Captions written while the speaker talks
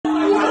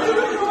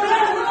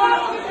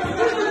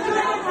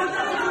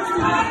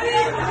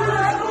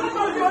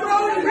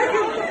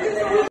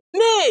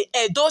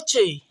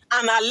Edochie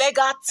and her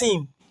legal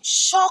team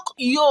shock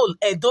Yul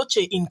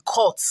Edochie in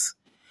court.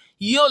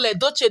 Yul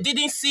Edochie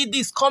didn't see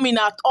this coming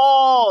at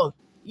all.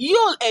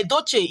 Yul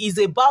Edochie is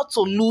about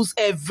to lose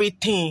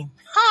everything.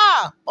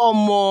 Ha!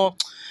 Omo.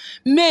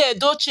 May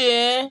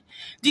Edochie,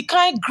 the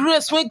kind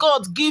grace when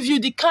God give you,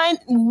 the kind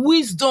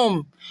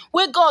wisdom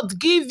when God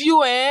give you,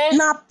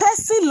 na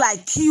person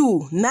like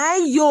you, na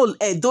Yul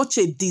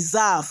Edochie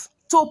deserve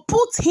to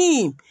put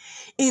him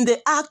in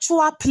the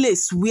actual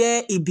place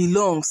where he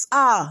belongs.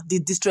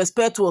 The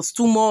disrespect was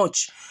too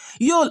much.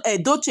 Yul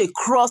Edochie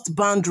crossed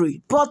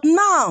boundary. But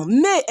now,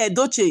 May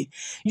Edochie,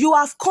 you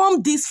have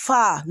come this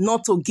far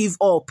not to give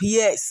up.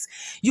 Yes,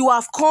 you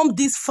have come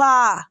this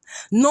far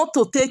not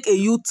to take a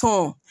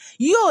U-turn.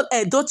 Yul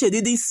Edochie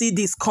didn't see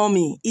this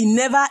coming. He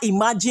never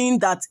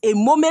imagined that a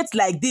moment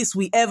like this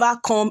will ever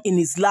come in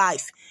his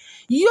life.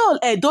 Yul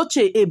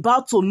Edochie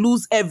about to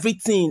lose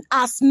everything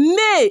as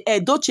May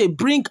Edochie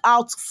bring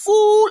out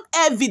full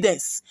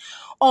evidence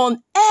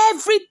on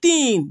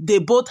everything they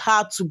both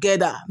had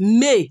together.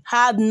 May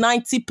had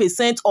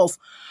 90% of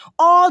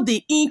all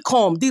the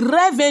income, the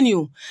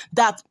revenue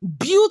that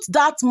built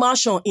that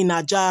mansion in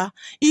Aja.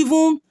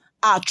 Even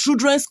our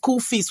children's school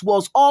fees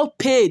was all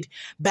paid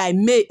by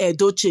May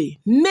Edochie.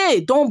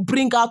 May don't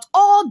bring out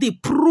all the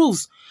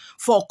proofs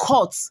for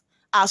court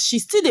as she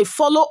still dey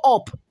follow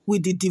up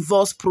with the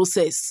divorce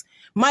process.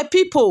 My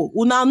people,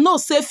 una know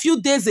say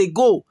few days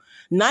ago,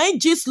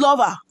 Gist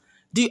Lover,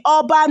 the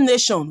urban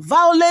nation,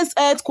 violence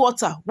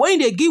headquarter, when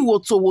they give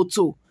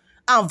woto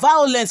and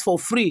violence for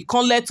free,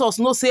 come let us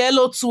know say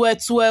hello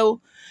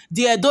to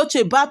the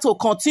Edochie battle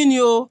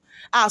continue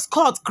as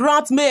court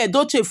grant May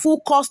Edochie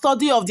full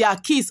custody of their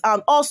kids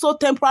and also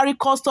temporary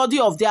custody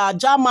of their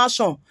Aja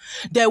mansion.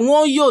 They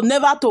want Yul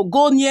never to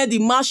go near the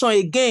mansion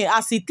again.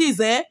 As it is,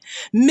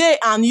 May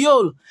and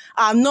Yul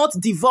are not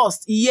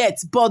divorced yet,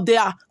 but they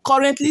are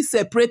currently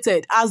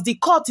separated as the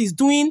court is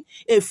doing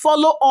a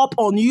follow-up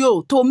on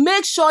Yul to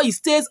make sure he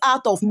stays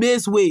out of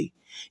May's way.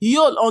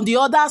 Yul, on the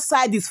other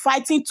side, is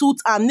fighting tooth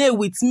and nail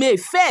with May.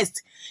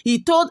 First,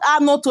 he told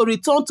her not to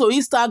return to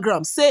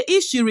Instagram. Say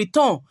if she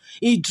return,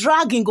 he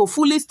dragging go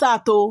fully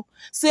start.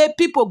 Say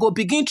people go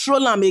begin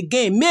troll am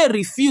again. May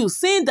refuse,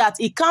 saying that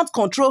he can't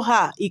control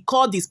her. He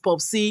called his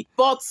popsy.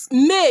 But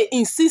May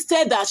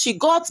insisted that she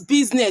got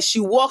business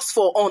she works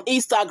for on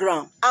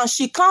Instagram and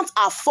she can't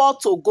afford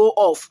to go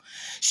off.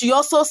 She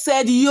also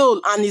said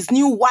Yul and his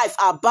new wife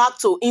are back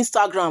to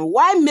Instagram.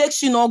 Why make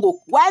she not go?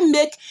 Why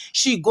make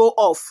she go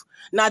off?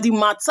 Now the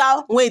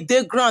matter when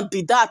they grant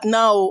be that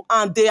now,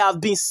 and they have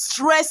been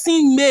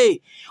stressing May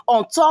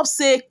on top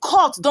say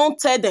court don't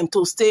tell them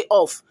to stay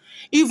off.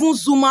 Even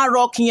Zuma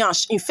Rock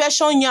Yansh,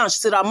 Infection Yansh,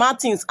 Sarah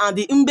Martins, and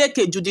the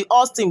Mbeke Judy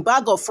Austin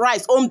Bag of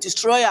Rice Home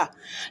Destroyer,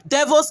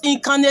 Devil's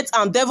Incarnate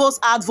and Devil's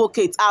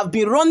Advocate have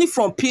been running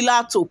from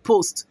pillar to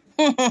post.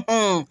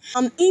 An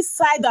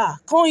insider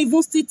can't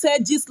even still tell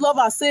Gist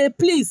Lover say,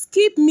 please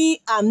keep me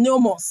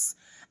anonymous.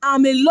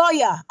 I'm a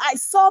lawyer. I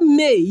saw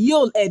May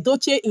Yul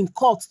Edochie in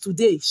court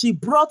today. She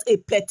brought a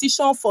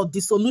petition for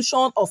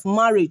dissolution of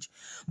marriage,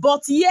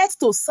 but yet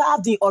to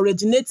serve the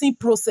originating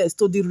process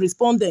to the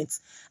respondent.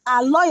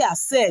 Our lawyer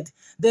said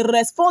the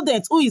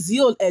respondent, who is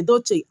Yul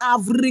Edochie,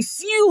 have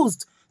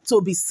refused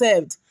to be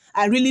served.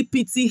 I really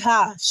pity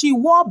her. She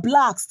wore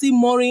black, still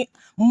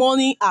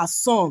mourning her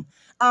son.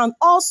 And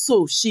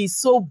also, she's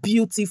so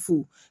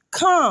beautiful,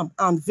 calm,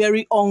 and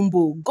very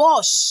humble.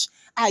 Gosh,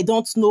 I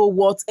don't know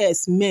what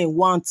else men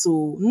want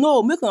to.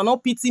 No, make una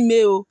not pity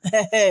me.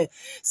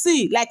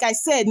 See, like I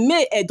said,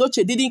 May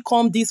Edochie didn't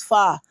come this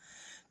far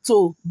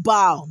to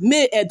bow.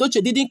 May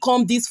Edochie didn't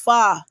come this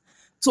far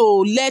to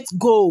let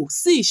go.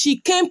 See, she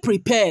came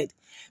prepared.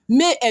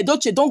 May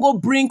Edochie don't go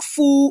bring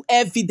full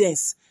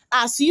evidence.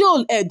 As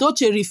Yul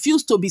Edochie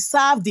refused to be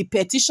served the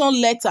petition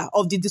letter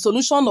of the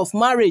dissolution of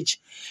marriage,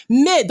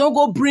 May don't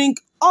go bring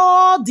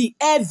all the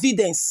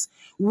evidence.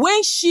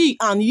 When she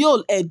and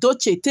Yul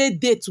Edochie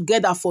date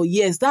together for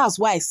years, that's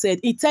why I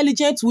said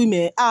intelligent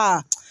women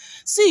are.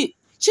 See,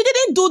 she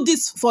didn't do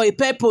this for a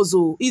purpose.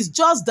 It's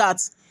just that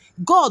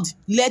God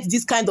let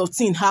this kind of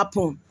thing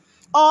happen.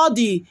 All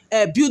the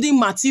building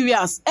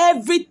materials,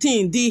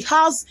 everything, the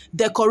house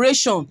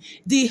decoration,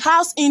 the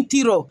house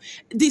interior,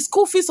 the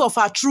school fees of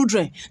her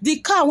children, the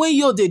car when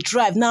Yul they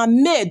drive. Now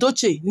May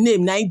Edochie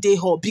name 9 day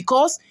her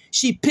because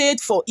she paid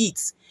for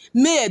it.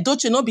 May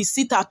Edochie not be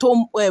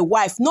sit-at-home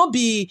wife, not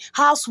be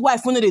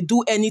housewife when they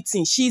do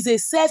anything. She's a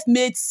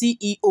self-made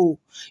CEO.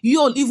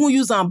 Yul even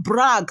use and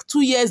brag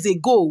 2 years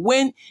ago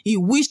when he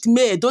wished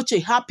May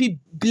Edochie happy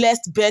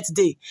blessed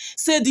birthday.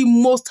 Say the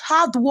most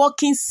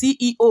hardworking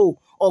CEO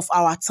of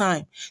our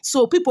time.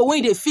 So people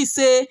when they feel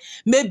say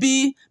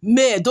maybe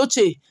May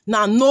Edochie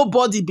now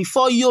nobody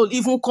before Yul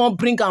even come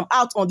bring them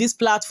out on this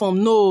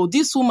platform. No,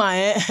 this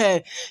woman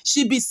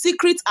she be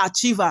secret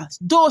achiever.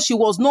 Though she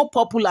was not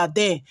popular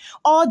then,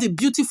 all the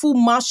beautiful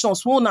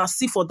mansions we wanna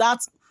see for that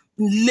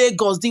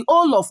Lagos, the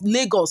whole of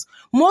Lagos,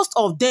 most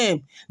of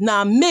them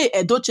na May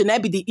Edochie na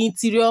be the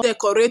interior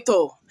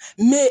decorator.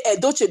 May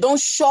Edochie don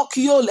shock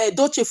Yul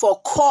Edochie for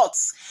court.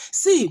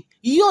 See,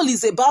 Yul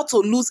is about to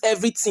lose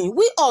everything.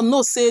 We all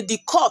know say the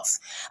court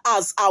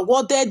has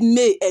awarded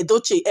May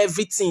Edochie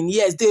everything.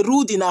 Yes, they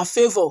ruled in her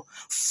favor.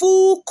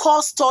 Full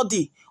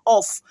custody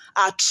of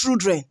her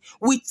children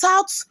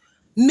without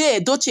May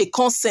Edochie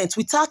consent,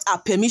 without her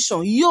permission.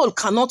 Yul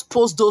cannot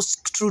post those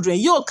children.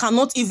 Yul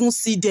cannot even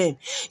see them.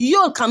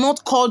 Yul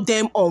cannot call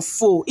them on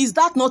phone. Is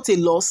that not a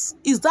loss?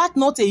 Is that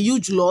not a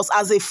huge loss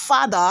as a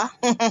father?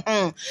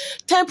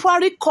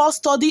 Temporary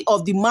custody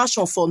of the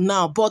mansion for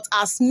now, but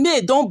as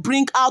May don't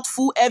bring out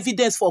full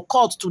evidence for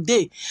court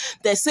today,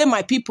 they say,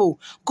 my people,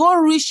 go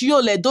reach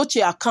Yul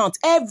Edochie account.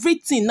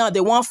 Everything now they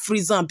want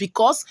freeze am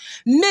because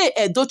May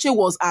Edochie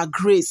was her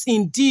grace.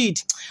 Indeed,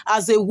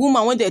 as a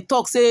woman, when they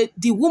talk, say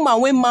the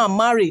woman when man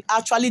marry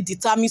actually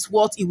determines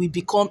what he will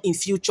become in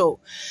future.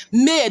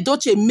 May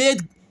Edochie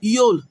made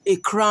Yul a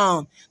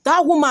crown.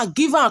 That woman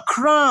give her a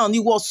crown. It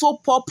was so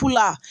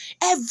popular.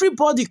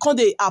 Everybody come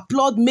they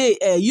applaud May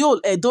Yul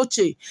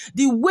Edochie.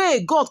 The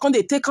way God come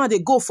they take her they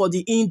go for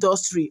the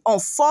industry.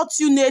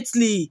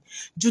 Unfortunately,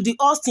 Judy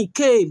Austin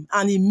came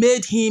and he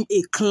made him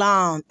a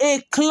clown.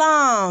 A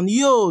clown,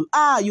 Yul.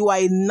 You are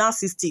a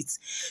narcissist.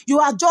 You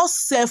are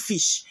just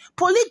selfish.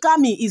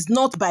 Polygamy is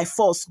not by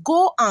force.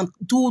 Go and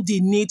do the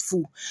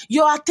needful.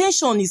 Your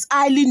attention is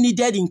highly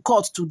needed in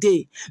court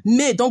today.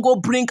 May don't go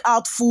bring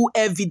out full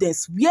evidence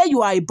where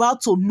you are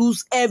about to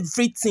lose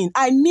everything.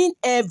 I mean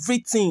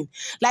everything.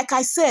 Like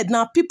I said,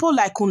 now people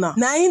like Una,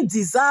 now him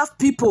deserve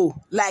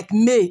people like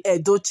May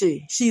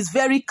Edochie. She is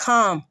very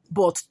calm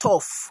but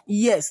tough.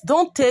 Yes,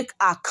 don't take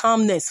her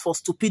calmness for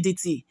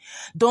stupidity.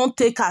 Don't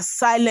take her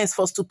silence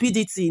for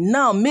stupidity.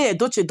 Now May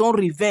Edochie don't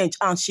revenge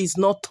and she's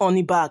not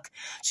turning back.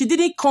 She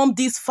didn't come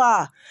this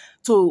far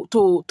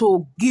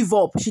to give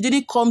up. She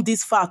didn't come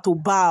this far to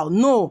bow.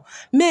 No,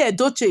 May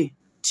Edochie,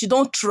 she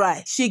don't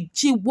try. She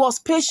was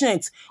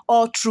patient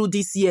all through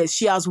this year.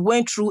 She has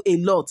went through a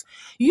lot.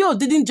 Yul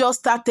didn't just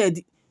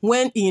started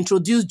when he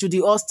introduced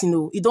Judy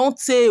Austin. He don't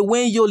say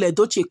when Yul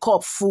Edochie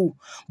cup full.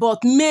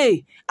 But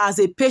May, as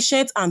a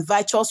patient and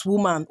virtuous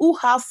woman who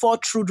have 4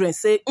 children,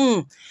 say,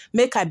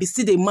 make I be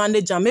still the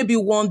manager. Maybe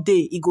one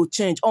day it go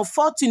change.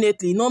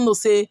 Unfortunately, no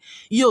say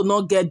Yul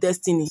not get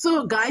destiny.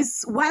 So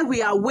guys, while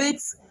we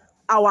await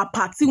our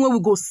party when we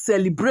go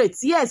celebrate,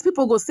 yes,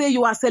 people go say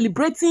you are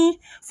celebrating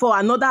for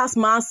another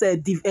man's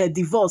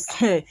divorce.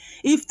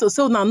 If to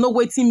say now no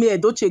waiting May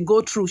Edochie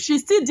go through, she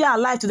still there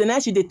alive to the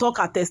night she dey talk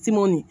her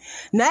testimony.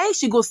 Now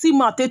she go see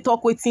Mate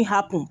talk waiting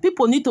happen.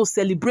 People need to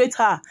celebrate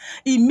her.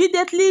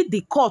 Immediately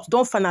the court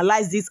don't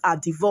finalize this her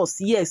divorce.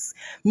 Yes,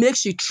 make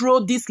she throw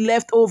this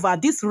leftover,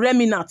 this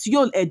remnant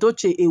Yul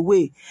Edochie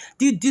away.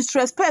 The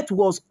disrespect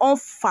was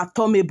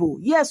unfathomable.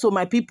 Yes, so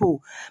my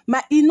people,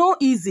 it's not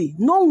easy.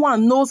 No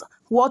one knows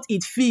what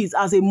it feels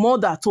as a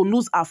mother to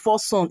lose her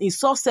first son in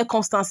such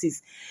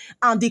circumstances.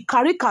 And the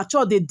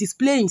caricature they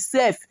display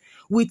himself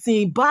with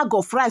a bag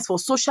of rice for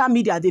social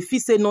media, they feel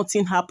say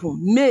nothing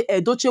happened. May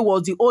Edochie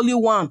was the only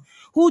one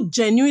who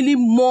genuinely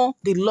mourned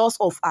the loss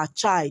of her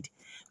child.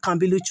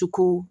 Kambili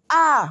Chukwu.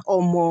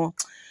 Or more.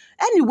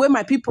 Anyway,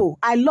 my people,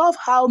 I love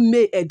how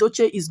May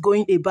Edochie is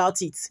going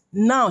about it.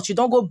 Now, she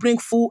don't go bring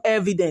full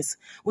evidence.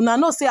 Una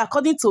know say,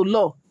 according to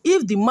law,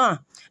 if the man,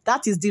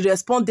 that is the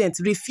respondent,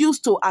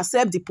 refused to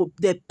accept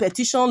the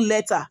petition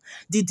letter,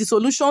 the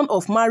dissolution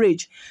of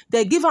marriage,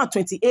 they give her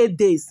 28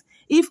 days.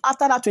 If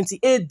after that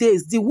 28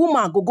 days, the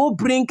woman go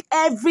bring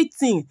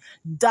everything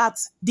that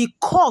the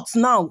court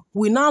now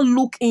will now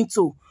look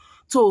into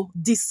to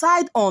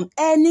decide on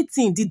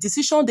anything, the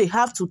decision they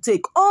have to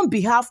take on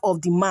behalf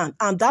of the man.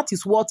 And that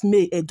is what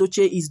May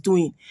Edochie is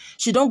doing.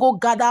 She don't go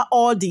gather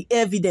all the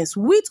evidence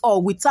with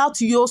or without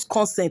Yul's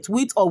consent,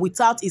 with or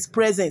without his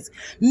presence.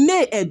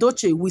 May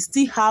Edochie will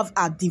still have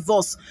a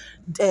divorce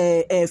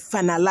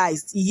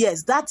finalized.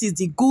 Yes, that is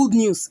the good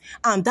news.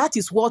 And that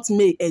is what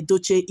May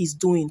Edochie is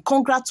doing.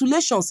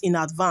 Congratulations in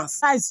advance.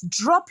 Guys,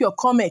 drop your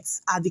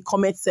comments at the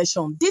comment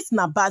section. This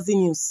na Bazi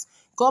News.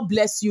 God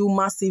bless you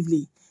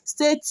massively.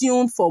 Stay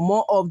tuned for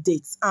more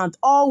updates and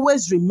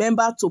always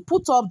remember to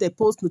put up the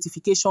post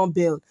notification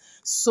bell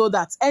so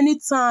that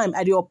anytime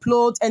I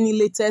upload any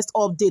latest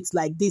updates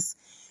like this,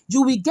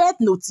 you will get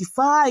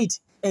notified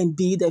and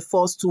be the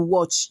first to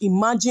watch.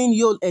 Imagine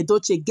Yul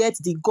Edochie get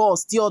the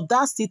guts, the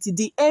audacity,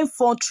 the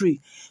effrontery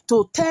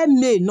to tell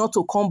May not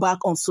to come back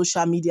on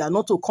social media,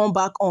 not to come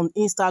back on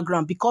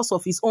Instagram because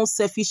of his own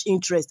selfish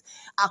interest.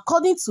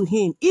 According to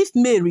him, if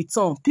May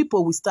return,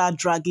 people will start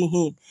dragging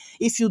him.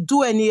 If you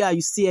do anyhow,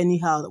 you see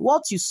anyhow.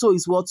 What you sow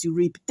is what you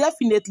reap.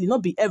 Definitely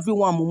not be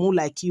everyone mumu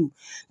like you.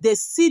 They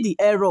see the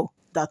error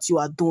that you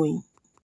are doing.